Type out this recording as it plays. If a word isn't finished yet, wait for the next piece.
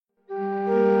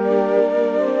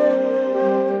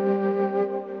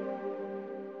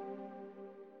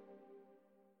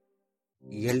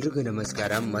ಎಲ್ರಿಗೂ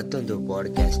ನಮಸ್ಕಾರ. ಮತ್ತೊಂದು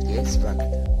ಪಾಡ್ಕಾಸ್ಟ್ಗೆ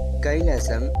ಸ್ವಾಗತ.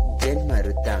 ಕೈಲಾಸಂ ಜನ್ಮ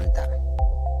ವೃತ್ತಾಂತ.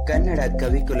 ಕನ್ನಡ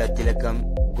ಕವಿಕುಲ ತಿಲಕಂ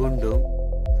ಗುಂಡು,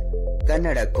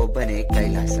 ಕನ್ನಡ ಕೊಬ್ಬನೆ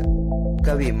ಕೈಲಾಸ.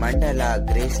 ಕವಿ ಮಂಡಲ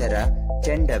ಗ್ರೇಸರ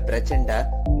ಚಂಡ ಪ್ರಚಂಡ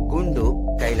ಗುಂಡು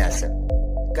ಕೈಲಾಸ.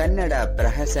 ಕನ್ನಡ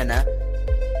ಪ್ರಹಸನ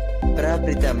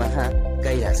ಪ್ರಪ್ರಥಮಃ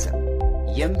ಕೈಲಾಸ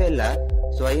ಎಂಬೆಲ್ಲ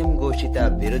ಸ್ವಯಂ ಘೋಷಿತ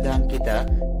ಬಿರುದಾಂಕಿತ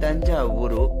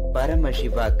ತಂಜಾವೂರು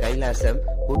ಪರಮಶಿವ ಕೈಲಾಸಂ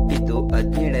ಹುಟ್ಟಿದ್ದು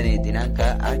 17ನೇ ದಿನಾಂಕ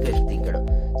ಆಗಸ್ಟ್ ತಿಂಗಳು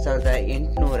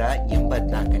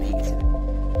 1884ನೇ ಇಸವಿ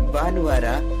ಭಾನುವಾರ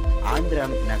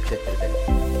ಆಂಧ್ರಂ ನಕ್ಷತ್ರದಲ್ಲಿ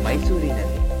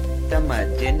ಮೈಸೂರಿನಲ್ಲಿ ತಮ್ಮ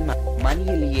ಜನ್ಮ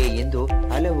ಮನೆಯಲ್ಲಿಯೇ ಎಂದು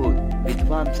ಹಲವು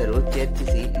ವಿದ್ವಾಂಸರು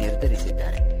ಚರ್ಚಿಸಿ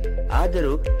ನಿರ್ಧರಿಸಿದ್ದಾರೆ.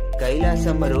 ಆದರೂ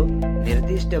ಕೈಲಾಸಮ್ಮರು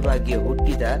ನಿರ್ದಿಷ್ಟವಾಗಿ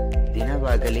ಹುಟ್ಟಿದ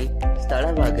ದಿನವಾಗಲಿ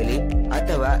ಸ್ಥಳವಾಗಲಿ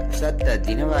ಅಥವಾ ಸತ್ತ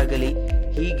ದಿನವಾಗಲಿ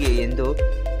ಹೀಗೆ ಎಂದು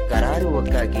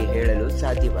ಕರಾರುವಕ್ಕಾಗಿ ಹೇಳಲು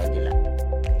ಸಾಧ್ಯವಾಗಿಲ್ಲ.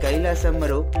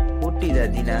 ಕೈಲಾಸಮ್ಮರು ಹುಟ್ಟಿದ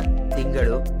ದಿನ,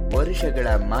 ತಿಂಗಳು, ವರುಷಗಳ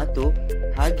ಮಾತು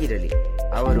ಹಾಗಿರಲಿ,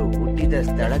 ಅವರು ಹುಟ್ಟಿದ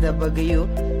ಸ್ಥಳದ ಬಗ್ಗೆಯೂ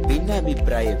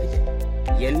ಭಿನ್ನಾಭಿಪ್ರಾಯವಿದೆ.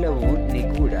 ಎಲ್ಲವೂ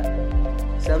ನಿಗೂಢ,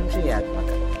 ಸಂಶಯಾತ್ಮಕ.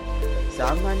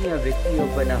 ಸಾಮಾನ್ಯ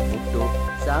ವ್ಯಕ್ತಿಯೊಬ್ಬನ ಹುಟ್ಟು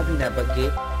ಸಾವಿನ ಬಗ್ಗೆ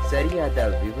ಸರಿಯಾದ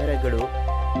ವಿವರಗಳು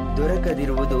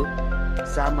ದೊರಕದಿರುವುದು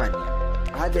ಸಾಮಾನ್ಯ.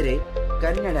 ಆದರೆ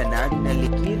ಕನ್ನಡ ನಾಡಿನಲ್ಲಿ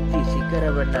ಕೀರ್ತಿ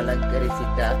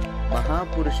ಶಿಖರವನ್ನಲಂಕರಿಸಿದ್ದ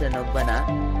ಮಹಾಪುರುಷನೊಬ್ಬನ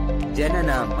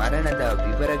ಜನನ ಮರಣದ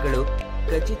ವಿವರಗಳು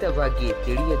ಖಚಿತವಾಗಿ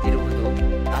ತಿಳಿಯದಿರುವುದು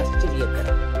ಆಶ್ಚರ್ಯಕರ.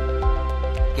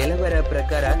 ಕೆಲವರ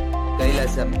ಪ್ರಕಾರ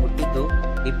ಕೈಲಾಸಂ ಹುಟ್ಟಿದ್ದು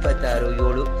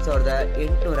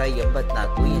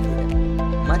 26/7/1884 ಎಂದಿದೆ.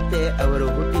 ಮತ್ತೆ ಅವರು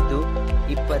ಹುಟ್ಟಿದ್ದು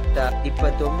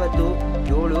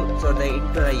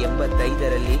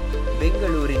 29/7/1885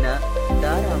 ಬೆಂಗಳೂರಿನ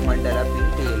ತಾರಾಮಂಡಲ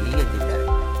ಪೇಟೆಯಲ್ಲಿ ಎಂದಿದ್ದಾರೆ.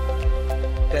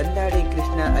 ಕಂದಾಡಿ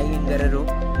ಕೃಷ್ಣ ಅಯ್ಯಂಗರರು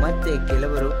ಮತ್ತೆ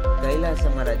ಕೆಲವರು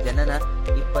ಕೈಲಾಸಮರ ಜನನ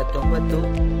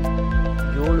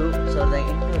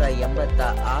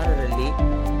 29/7/1886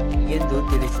 ಎಂದು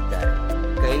ತಿಳಿಸಿದ್ದಾರೆ.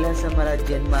 ಕೈಲಾಸಮರ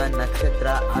ಜನ್ಮ ನಕ್ಷತ್ರ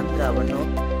ಆಂಧ್ರವನ್ನು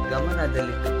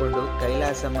ಗಮನದಲ್ಲಿಟ್ಟುಕೊಂಡು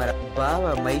ಕೈಲಾಸಮರ ಭಾವ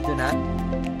ಮೈದುನ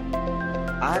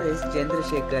RS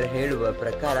ಚಂದ್ರಶೇಖರ್ ಹೇಳುವ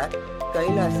ಪ್ರಕಾರ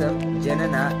ಕೈಲಾಸಂ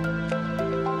ಜನನ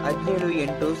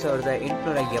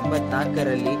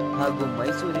 17/8/1884 ಹಾಗೂ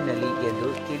ಮೈಸೂರಿನಲ್ಲಿ ಎಂದು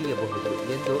ತಿಳಿಯಬಹುದು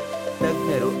ಎಂದು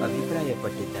ತಜ್ಞರು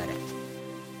ಅಭಿಪ್ರಾಯಪಟ್ಟಿದ್ದಾರೆ.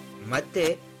 ಮತ್ತೆ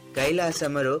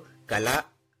ಕೈಲಾಸಮರು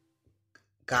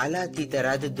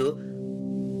ಕಾಲಾತೀತರಾದದ್ದು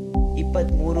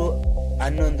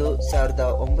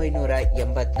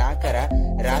 23/11/1984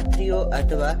 ರಾತ್ರಿಯೋ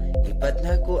ಅಥವಾ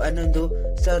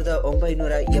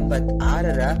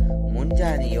 24/11/1986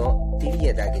 ಮುಂಜಾನೆಯೋ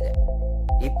ತಿಳಿಯದಾಗಿದೆ.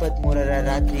 23ರ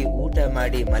ರಾತ್ರಿ ಊಟ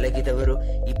ಮಾಡಿ ಮಲಗಿದವರು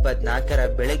 24ರ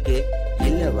ಬೆಳಗ್ಗೆ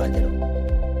ಇಲ್ಲವಾದರು.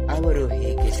 ಅವರು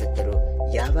ಹೇಗೆ ಸತ್ತರು,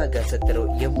 ಯಾವಾಗ ಸತ್ತರು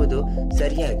ಎಂಬುದು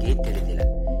ಸರಿಯಾಗಿ ತಿಳಿದಿಲ್ಲ.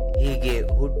 ಹೀಗೆ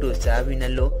ಹುಟ್ಟು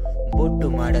ಸಾವಿನಲ್ಲೂ ಬೊಟ್ಟು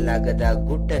ಮಾಡಲಾಗದ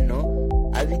ಗುಟ್ಟನ್ನು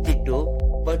ಅವಿತಿಟ್ಟು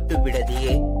ಪಟ್ಟು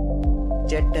ಬಿಡದೆಯೇ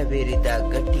ಚಟ್ಟಬೇರಿದ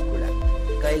ಗಟ್ಟಿಕುಳ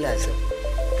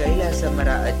ಕೈಲಾಸಮರ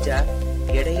ಅಜ್ಜ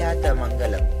ಎಡೆಯಾತ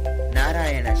ಮಂಗಲಂ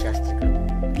ನಾರಾಯಣ ಶಾಸ್ತ್ರಿಗಳು.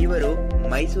 ಇವರು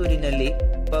ಮೈಸೂರಿನಲ್ಲಿ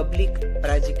ಪಬ್ಲಿಕ್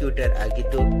ಪ್ರಾಸಿಕ್ಯೂಟರ್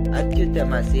ಆಗಿದ್ದು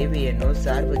ಅತ್ಯುತ್ತಮ ಸೇವೆಯನ್ನು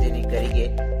ಸಾರ್ವಜನಿಕರಿಗೆ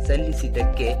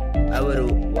ಸಲ್ಲಿಸಿದ್ದಕ್ಕೆ ಅವರು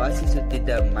ವಾಸಿಸುತ್ತಿದ್ದ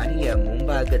ಮನೆಯ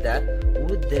ಮುಂಭಾಗದ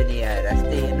ಉದ್ದನೆಯ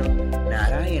ರಸ್ತೆಯನ್ನು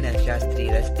ನಾರಾಯಣ ಶಾಸ್ತ್ರಿ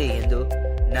ರಸ್ತೆ ಎಂದು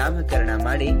ನಾಮಕರಣ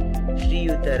ಮಾಡಿ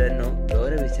ಶ್ರೀಯುತರನ್ನು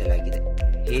ಗೌರವಿಸಲಾಗಿದೆ.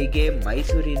 ಹೀಗೆ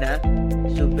ಮೈಸೂರಿನ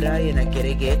ಸುಬ್ರಾಯನ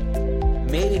ಕೆರೆಗೆ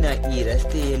ಮೇಲಿನ ಈ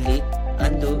ರಸ್ತೆಯಲ್ಲಿ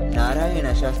ಅಂದು ನಾರಾಯಣ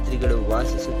ಶಾಸ್ತ್ರಿಗಳು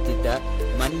ವಾಸಿಸುತ್ತಿದ್ದ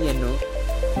ಮನೆಯನ್ನು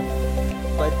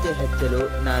ಪತ್ತೆ ಹಚ್ಚಲು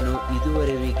ನಾನು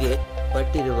ಇದುವರೆವಿಗೆ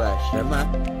ಪಟ್ಟಿರುವ ಶ್ರಮ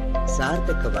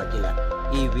ಸಾರ್ಥಕವಾಗಿಲ್ಲ.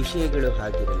 ಈ ವಿಷಯಗಳು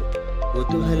ಹಾಗಿರಲಿ.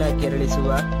 ಕುತೂಹಲ ಕೆರಳಿಸುವ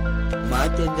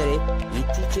ಮಾತೆಂದರೆ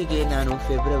ಇತ್ತೀಚೆಗೆ ನಾನು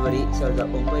ಫೆಬ್ರವರಿ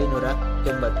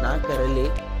 1994ರಲ್ಲಿ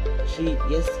ಶ್ರೀ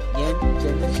SN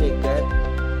ಚಂದ್ರಶೇಖರ್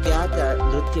ಖ್ಯಾತ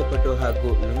ನೃತ್ಯಪಟು ಹಾಗೂ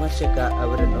ವಿಮರ್ಶಕ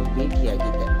ಅವರನ್ನು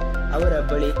ಭೇಟಿಯಾಗಿದ್ದೆ. ಅವರ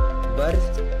ಬಳಿ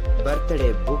ಬರ್ತ್ಡೇ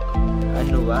ಬುಕ್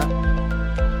ಅನ್ನುವ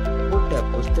ಪುಟ್ಟ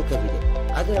ಪುಸ್ತಕವಿದೆ.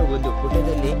 ಅದರ ಒಂದು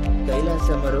ಪುಟದಲ್ಲಿ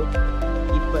ಕೈಲಾಸಮರು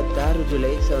 26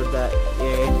 ಜುಲೈ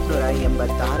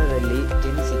 1886ರಲ್ಲಿ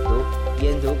ಜನಿಸಿದ್ದು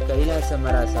ಎಂದು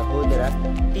ಕೈಲಾಸಮರ ಸಹೋದರ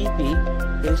TP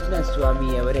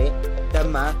ಕೃಷ್ಣಸ್ವಾಮಿಯವರೇ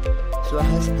ತಮ್ಮ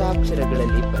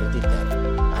ಸ್ವಹಸ್ತಾಕ್ಷರಗಳಲ್ಲಿ ಬರೆದಿದ್ದಾರೆ.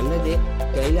 ಅಲ್ಲದೆ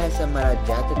ಕೈಲಾಸಮರ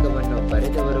ಜಾತಕವನ್ನು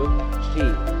ಬರೆದವರು ಶ್ರೀ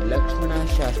ಲಕ್ಷ್ಮಣ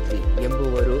ಶಾಸ್ತ್ರಿ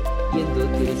ಎಂಬುವರು ಎಂದು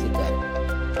ತಿಳಿಸಿದ್ದಾರೆ.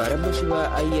 ಪರಮಶಿವ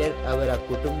ಅಯ್ಯರ್ ಅವರ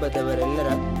ಕುಟುಂಬದವರೆಲ್ಲರ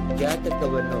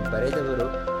ಜಾತಕವನ್ನು ಬರೆದವರು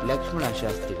ಲಕ್ಷ್ಮಣ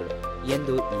ಶಾಸ್ತ್ರಿಗಳು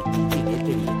ಎಂದು ಇತ್ತೀಚೆಗೆ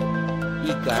ತಿಳಿಯಿತು. ಈ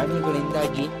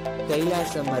ಕಾರಣಗಳಿಂದಾಗಿ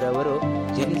ಕೈಲಾಸಮರವರು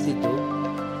ಜನಿಸಿದ್ದು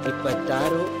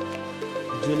 26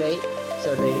 ಜುಲೈ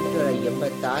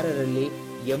 1886ರಲ್ಲಿ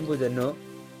ಎಂಬುದನ್ನು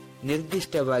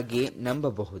ನಿರ್ದಿಷ್ಟವಾಗಿ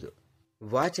ನಂಬಬಹುದು.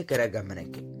 ವಾಚಕರ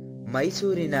ಗಮನಕ್ಕೆ,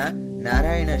 ಮೈಸೂರಿನ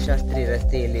ನಾರಾಯಣ ಶಾಸ್ತ್ರಿ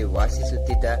ರಸ್ತೆಯಲ್ಲಿ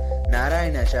ವಾಸಿಸುತ್ತಿದ್ದ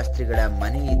ನಾರಾಯಣ ಶಾಸ್ತ್ರಿಗಳ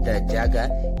ಮನೆ ಇದ್ದ ಜಾಗ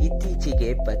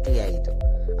ಇತ್ತೀಚೆಗೆ ಪತ್ತೆಯಾಯಿತು.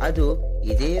 ಅದು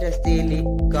ಇದೇ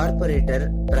ರಸ್ತೆಯಲ್ಲಿ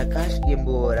ಕಾರ್ಪೊರೇಟರ್ ಪ್ರಕಾಶ್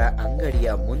ಎಂಬುವವರ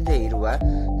ಅಂಗಡಿಯ ಮುಂದೆ ಇರುವ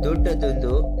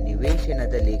ದೊಡ್ಡದೊಂದು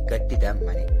ನಿವೇಶನದಲ್ಲಿ ಕಟ್ಟಿದ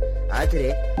ಮನೆ.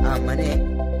 ಆದರೆ ಆ ಮನೆ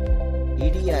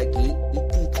ಇಡಿಯಾಗಿ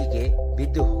ಇತ್ತೀಚೆಗೆ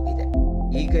ಬಿದ್ದು ಹೋಗಿದೆ.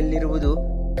 ಈಗಲ್ಲಿರುವುದು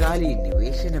ಖಾಲಿ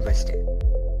ನಿವೇಶನವಷ್ಟೇ.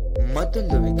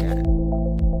 ಮತ್ತೊಂದು ವಿಚಾರ,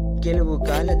 ಕೆಲವು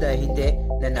ಕಾಲದ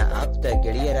ಹಿಂದೆ ನನ್ನ ಆಪ್ತ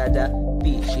ಗೆಳೆಯರಾದ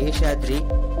ಪಿ ಶೇಷಾದ್ರಿ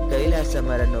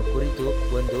ಕೈಲಾಸಮರನ್ನು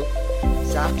ಕುರಿತು ಒಂದು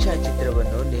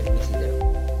ಸಾಕ್ಷ್ಯಚಿತ್ರವನ್ನು ನಿರ್ಮಿಸಿದರು.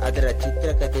 ಅದರ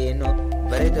ಚಿತ್ರಕಥೆಯನ್ನು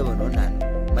ಬರೆದವನು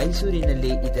ನಾನು. ಮೈಸೂರಿನಲ್ಲಿ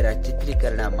ಇದರ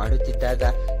ಚಿತ್ರೀಕರಣ ಮಾಡುತ್ತಿದ್ದಾಗ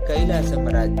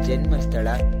ಕೈಲಾಸಮರ ಜನ್ಮಸ್ಥಳ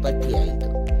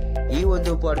ಪತ್ತೆಯಾಯಿತು. ಈ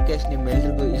ಒಂದು ಪಾಡ್ಕಾಸ್ಟ್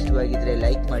ನಿಮ್ಮೆಲ್ರಿಗೂ ಇಷ್ಟವಾಗಿದ್ರೆ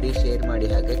ಲೈಕ್ ಮಾಡಿ, ಶೇರ್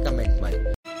ಮಾಡಿ, ಹಾಗೆ ಕಮೆಂಟ್ ಮಾಡಿ.